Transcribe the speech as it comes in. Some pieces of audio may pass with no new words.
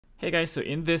Hey guys, so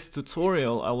in this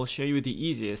tutorial, I will show you the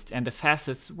easiest and the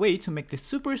fastest way to make this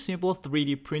super simple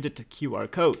 3D printed QR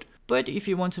code. But if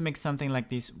you want to make something like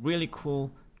this really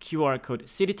cool QR code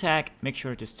city tag, make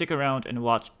sure to stick around and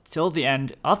watch till the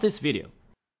end of this video.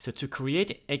 So to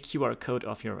create a QR code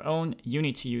of your own, you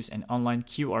need to use an online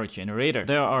QR generator.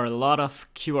 There are a lot of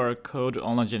QR code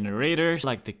online generators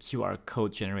like the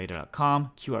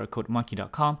qrcodegenerator.com,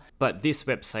 qrcodemonkey.com, but this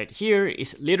website here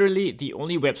is literally the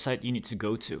only website you need to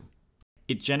go to.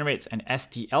 It generates an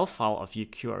STL file of your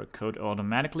QR code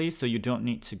automatically, so you don't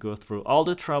need to go through all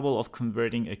the trouble of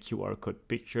converting a QR code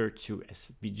picture to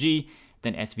SVG,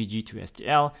 then SVG to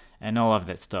STL, and all of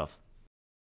that stuff.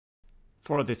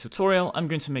 For this tutorial, I'm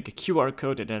going to make a QR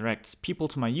code that directs people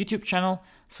to my YouTube channel,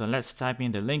 so let's type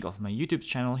in the link of my YouTube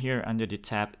channel here under the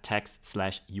tab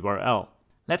text/URL.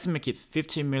 Let's make it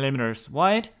 50mm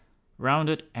wide,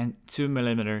 rounded, and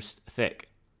 2mm thick.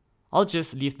 I'll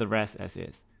just leave the rest as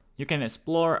is. You can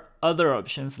explore other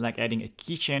options like adding a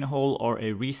keychain hole or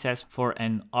a recess for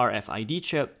an RFID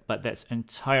chip, but that's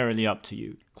entirely up to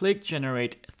you. Click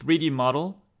Generate 3D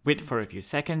Model, wait for a few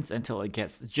seconds until it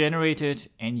gets generated,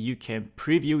 and you can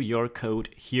preview your code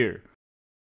here.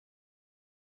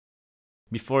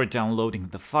 Before downloading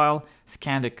the file,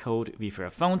 scan the code with your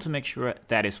phone to make sure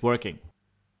that is working.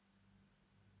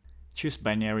 Choose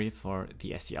binary for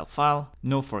the STL file,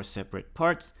 no for separate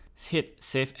parts. Hit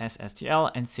Save as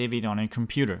STL and save it on your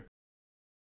computer.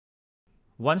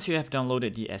 Once you have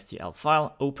downloaded the STL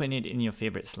file, open it in your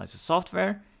favorite slicer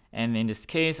software, and in this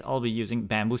case, I'll be using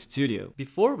Bambu Studio.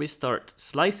 Before we start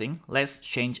slicing, let's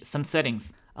change some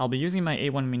settings. I'll be using my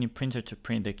A1 mini printer to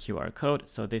print the QR code,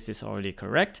 so this is already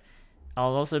correct.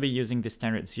 I'll also be using the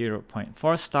standard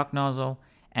 0.4 stock nozzle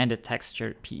and the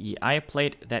textured PEI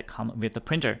plate that come with the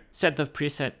printer. Set the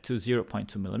preset to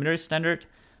 0.2mm standard.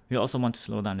 We also want to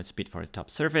slow down the speed for the top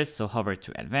surface, so hover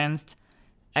to Advanced,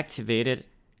 activate it,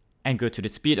 and go to the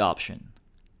speed option.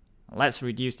 Let's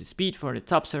reduce the speed for the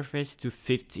top surface to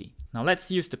 50. Now let's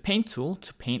use the paint tool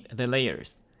to paint the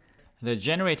layers. The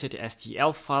generated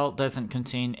STL file doesn't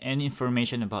contain any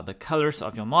information about the colors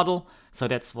of your model, so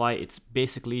that's why it's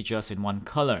basically just in one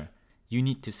color. You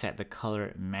need to set the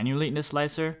color manually in the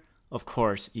slicer. Of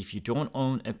course, if you don't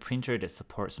own a printer that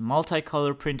supports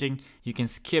multicolor printing, you can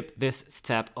skip this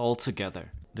step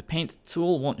altogether. The paint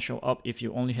tool won't show up if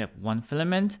you only have one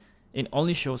filament. It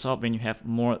only shows up when you have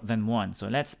more than one. So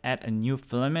let's add a new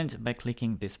filament by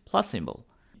clicking this plus symbol.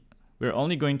 We're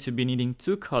only going to be needing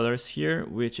two colors here,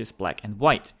 which is black and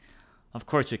white. Of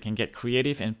course, you can get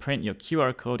creative and print your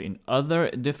QR code in other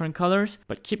different colors,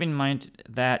 but keep in mind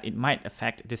that it might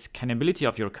affect the scannability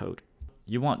of your code.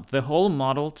 You want the whole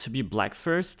model to be black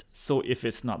first, so if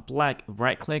it's not black,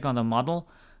 right-click on the model,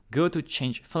 go to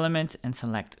Change Filament and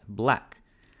select Black.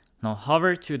 Now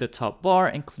hover to the top bar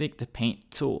and click the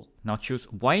Paint tool. Now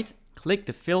choose White, click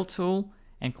the Fill tool,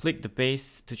 and click the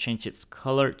base to change its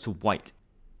color to white.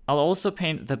 I'll also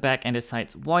paint the back and the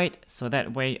sides white, so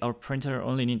that way our printer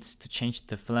only needs to change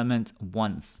the filament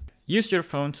once. Use your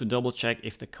phone to double check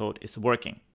if the code is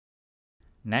working.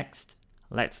 Next,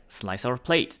 let's slice our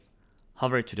plate.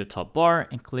 Hover to the top bar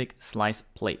and click Slice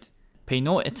Plate. Pay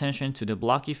no attention to the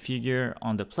blocky figure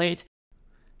on the plate.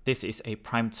 This is a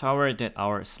prime tower that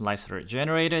our slicer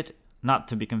generated, not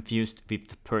to be confused with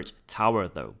the purge tower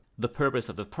though. The purpose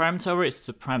of the prime tower is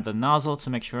to prime the nozzle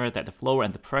to make sure that the flow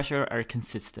and the pressure are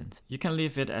consistent. You can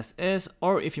leave it as is,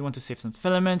 or if you want to save some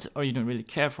filament or you don't really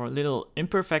care for little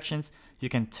imperfections, you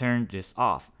can turn this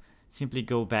off. Simply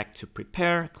go back to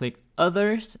Prepare, click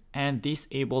Others, and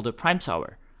disable the prime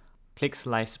tower. Click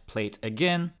Slice Plate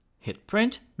again, hit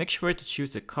Print, make sure to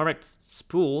choose the correct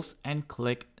spools and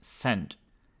click Send.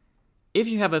 If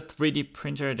you have a 3D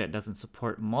printer that doesn't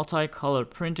support multicolor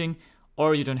printing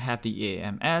or you don't have the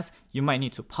EAMS, you might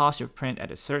need to pause your print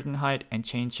at a certain height and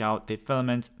change out the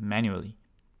filament manually.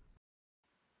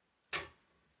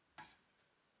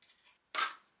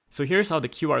 So here's how the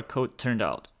QR code turned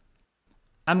out.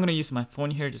 I'm going to use my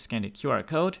phone here to scan the QR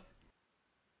code.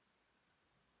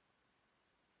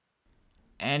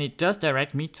 And it does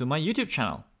direct me to my YouTube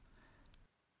channel.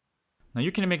 Now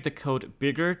you can make the code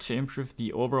bigger to improve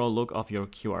the overall look of your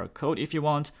QR code if you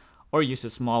want, or use a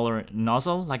smaller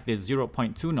nozzle like the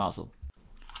 0.2 nozzle.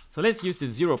 So let's use the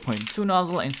 0.2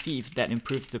 nozzle and see if that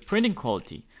improves the printing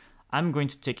quality. I'm going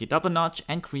to take it up a notch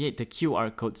and create the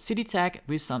QR code city tag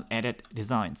with some added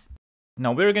designs.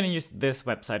 Now we're going to use this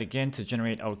website again to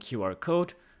generate our QR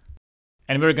code,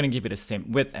 and we're going to give it the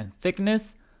same width and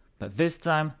thickness, but this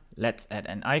time let's add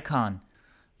an icon.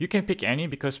 You can pick any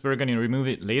because we're going to remove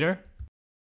it later.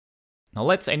 Now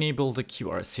let's enable the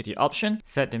QR city option,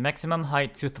 set the maximum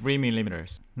height to 3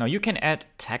 mm. Now you can add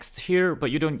text here,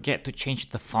 but you don't get to change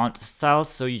the font style,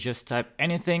 so you just type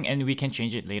anything and we can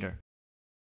change it later.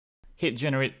 Hit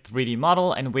generate 3D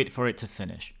model and wait for it to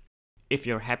finish. If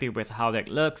you're happy with how that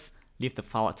looks, leave the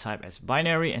file type as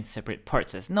binary and separate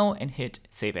parts as no and hit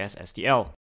save as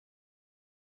STL.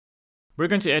 We're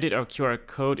going to edit our QR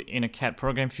code in a CAD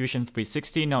program Fusion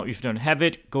 360. Now if you don't have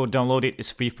it, go download it,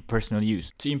 it's free for personal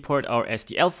use. To import our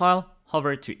STL file,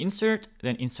 hover to insert,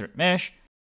 then insert mesh.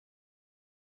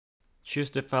 Choose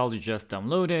the file you just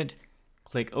downloaded,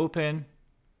 click open,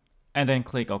 and then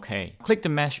click OK. Click the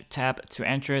mesh tab to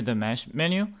enter the mesh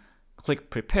menu, click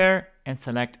prepare and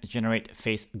select generate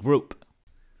face group.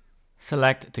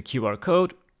 Select the QR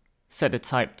code, set the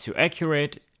type to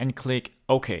accurate and click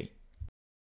OK.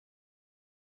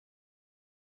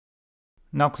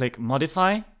 Now click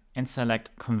Modify and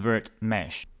select Convert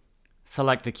Mesh.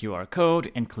 Select the QR code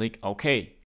and click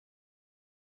OK.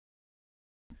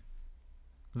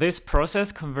 This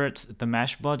process converts the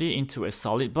mesh body into a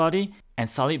solid body, and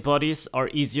solid bodies are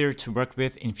easier to work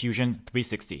with in Fusion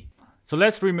 360. So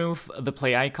let's remove the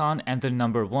play icon and the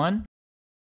number 1.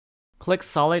 Click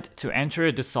Solid to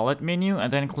enter the solid menu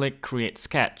and then click Create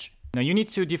Sketch. Now you need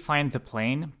to define the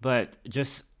plane, but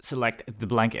just select the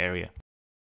blank area.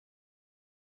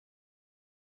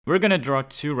 We're gonna draw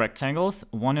 2 rectangles,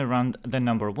 one around the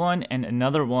number 1 and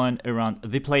another one around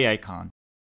the play icon.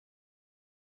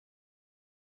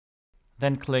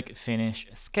 Then click Finish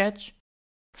Sketch.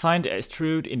 Find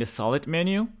Extrude in the Solid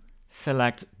menu,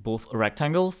 select both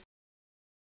rectangles,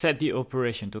 set the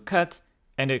operation to cut,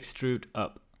 and extrude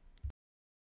up.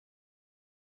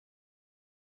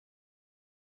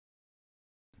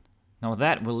 Now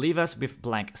that will leave us with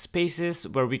blank spaces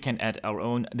where we can add our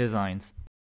own designs.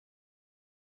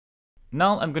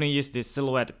 Now I'm going to use this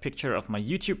silhouette picture of my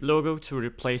YouTube logo to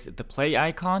replace the play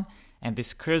icon and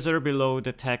this cursor below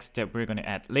the text that we're going to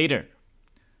add later.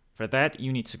 For that,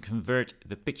 you need to convert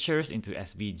the pictures into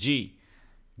SVG.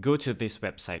 Go to this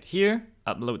website here,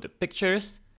 upload the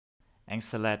pictures, and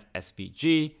select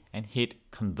SVG and hit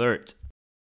Convert.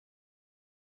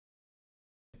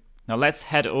 Now let's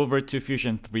head over to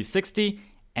Fusion 360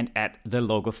 and add the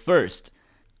logo first.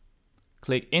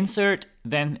 Click Insert,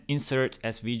 then Insert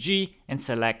SVG and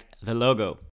select the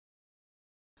logo.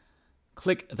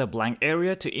 Click the blank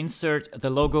area to insert the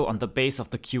logo on the base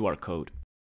of the QR code.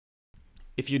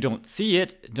 If you don't see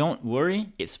it, don't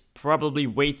worry, it's probably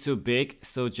way too big,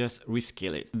 so just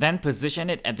rescale it. Then position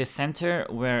it at the center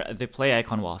where the play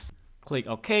icon was. Click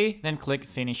OK, then click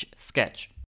Finish Sketch.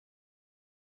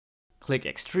 Click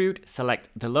Extrude, select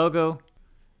the logo,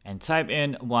 and type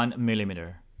in 1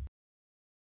 mm.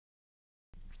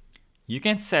 You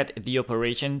can set the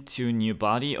operation to new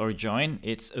body or join,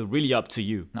 it's really up to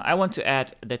you. Now I want to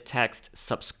add the text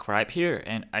subscribe here,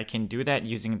 and I can do that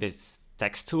using this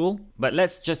text tool, but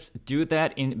let's just do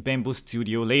that in Bambu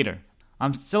Studio later.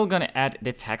 I'm still gonna add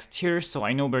the text here so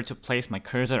I know where to place my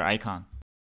cursor icon.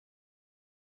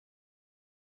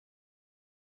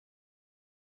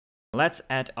 Let's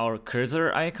add our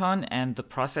cursor icon, and the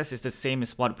process is the same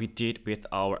as what we did with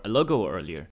our logo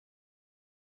earlier.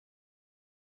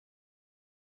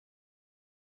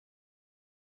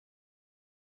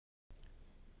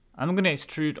 I'm going to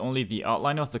extrude only the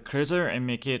outline of the cursor and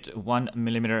make it 1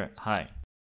 mm high.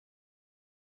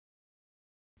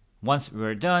 Once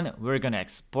we're done, we're going to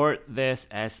export this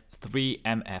as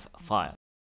 3MF file.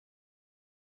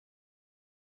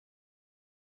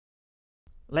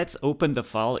 Let's open the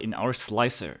file in our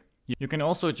slicer. You can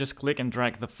also just click and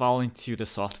drag the file into the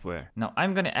software. Now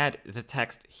I'm going to add the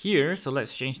text here, so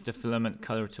let's change the filament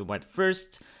color to white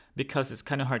first, because it's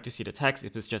kind of hard to see the text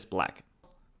if it's just black.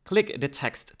 Click the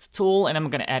text tool and I'm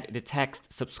going to add the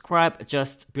text subscribe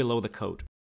just below the code.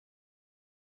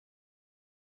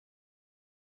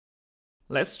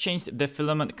 Let's change the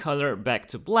filament color back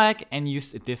to black and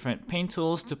use different paint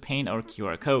tools to paint our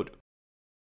QR code.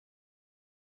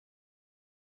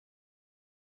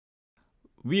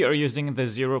 We are using the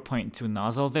 0.2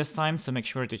 nozzle this time, so make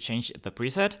sure to change the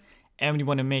preset. And we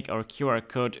want to make our QR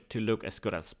code to look as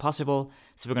good as possible,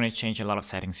 so we're going to change a lot of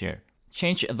settings here.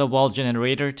 Change the wall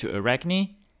generator to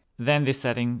Arachne, then the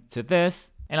setting to this,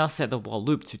 and I'll set the wall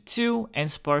loop to 2 and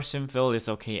sparse fill is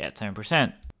okay at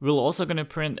 10%. We're also going to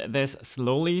print this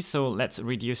slowly, so let's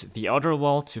reduce the outer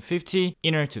wall to 50,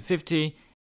 inner to 50,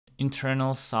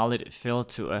 internal solid fill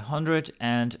to 100,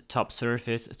 and top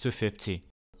surface to 50.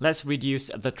 Let's reduce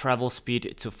the travel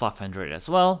speed to 500 as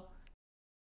well.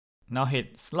 Now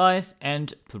hit slice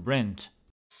and print.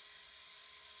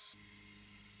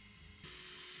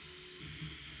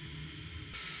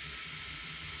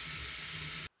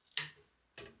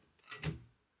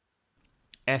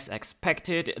 As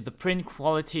expected, the print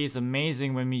quality is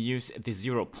amazing when we use the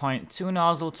 0.2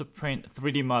 nozzle to print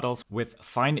 3D models with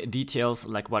fine details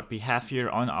like what we have here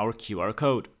on our QR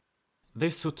code.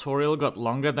 This tutorial got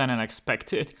longer than I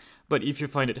expected, but if you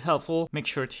find it helpful, make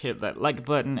sure to hit that like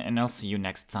button and I'll see you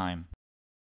next time.